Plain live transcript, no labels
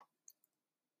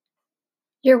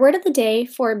Your word of the day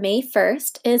for May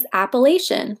 1st is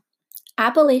appellation.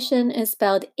 Appellation is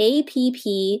spelled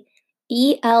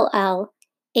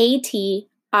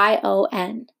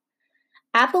Appellation.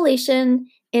 Appellation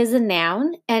is a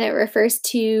noun and it refers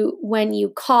to when you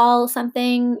call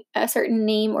something a certain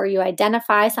name or you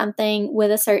identify something with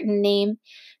a certain name.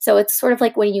 So it's sort of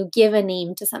like when you give a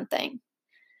name to something.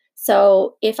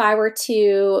 So if I were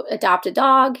to adopt a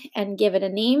dog and give it a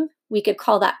name, we could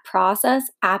call that process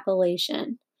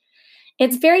appellation.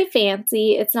 It's very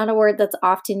fancy. It's not a word that's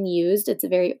often used. It's a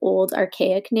very old,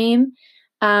 archaic name.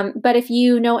 But if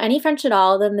you know any French at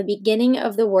all, then the beginning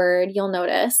of the word, you'll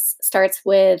notice, starts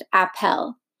with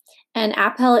appel. And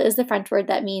appel is the French word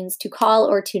that means to call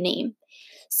or to name.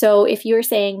 So if you were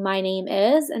saying my name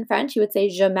is in French, you would say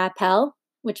je m'appelle,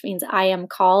 which means I am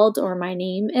called or my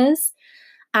name is.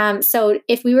 So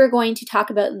if we were going to talk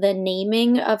about the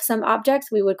naming of some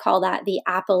objects, we would call that the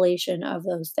appellation of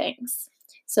those things.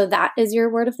 So that is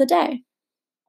your word of the day.